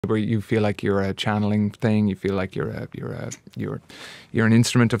where you feel like you're a channeling thing, you feel like you're an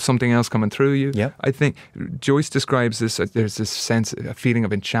instrument of something else coming through you. Yep. I think Joyce describes this. There's this sense, a feeling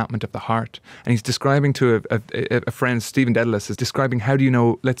of enchantment of the heart, and he's describing to a friend, Stephen Dedalus, is describing how do you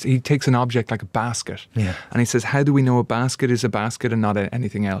know. He takes an object like a basket, and he says, how do we know a basket is a basket and not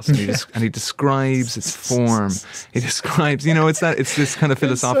anything else? And he describes its form. He describes, it's this kind of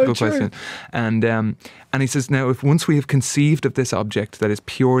philosophical question, and he says, now, if once we have conceived of this object that is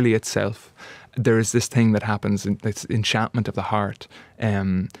purely itself, there is this thing that happens, it's enchantment of the heart,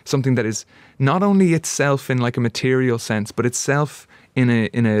 something that is not only itself in like a material sense, but itself in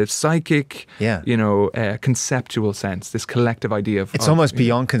a psychic, conceptual sense, this collective idea of... It's almost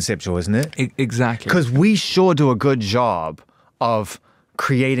beyond conceptual, isn't it? Exactly. Because we sure do a good job of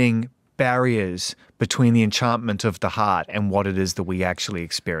creating barriers between the enchantment of the heart and what it is that we actually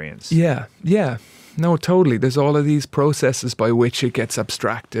experience. Yeah. No, totally. There's all of these processes by which it gets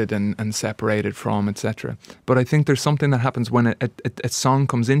abstracted and separated from, etc. But I think there's something that happens when a song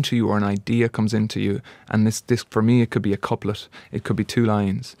comes into you or an idea comes into you. And this for me, it could be a couplet. It could be 2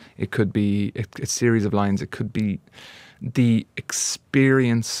 lines. It could be a series of lines. It could be the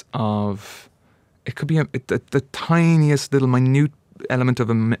experience of... It could be the tiniest little minute element of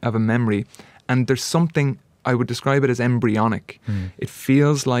a memory. And there's something, I would describe it as embryonic. It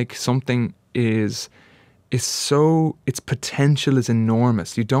feels like something is so, its potential is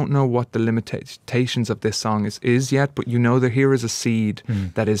enormous. You don't know what the limitations of this song is yet, but you know that here is a seed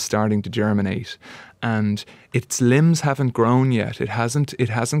that is starting to germinate, and its limbs haven't grown yet. It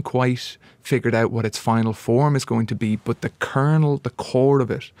hasn't quite figured out what its final form is going to be, but the kernel, the core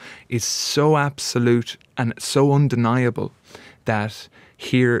of it, is so absolute and so undeniable that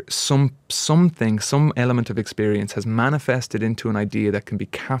here some element of experience has manifested into an idea that can be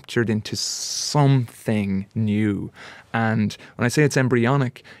captured into something new. And when I say it's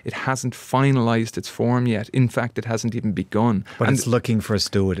embryonic, it hasn't finalized its form yet. In fact, it hasn't even begun. But it's looking for a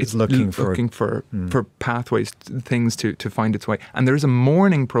steward. It's looking for pathways, things to find its way. And there is a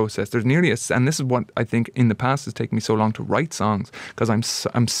mourning process. There's nearly and this is what I think in the past has taken me so long to write songs, because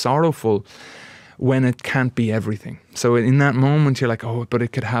I'm sorrowful when it can't be everything. So in that moment, you're like, oh, but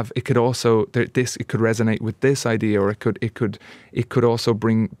it could resonate with this idea, or it could also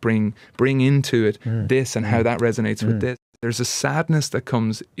bring into it this and how that resonates with this. There's a sadness that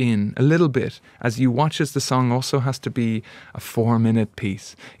comes in a little bit as you watch, as the song also has to be a 4-minute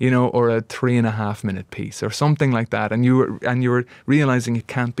piece, or a 3.5-minute piece or something like that. And you're realizing it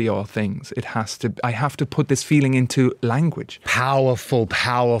can't be all things. I have to put this feeling into language. Powerful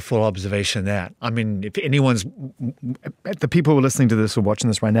observation that. I mean, if the people who are listening to this or watching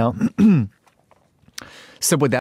this right now, so would that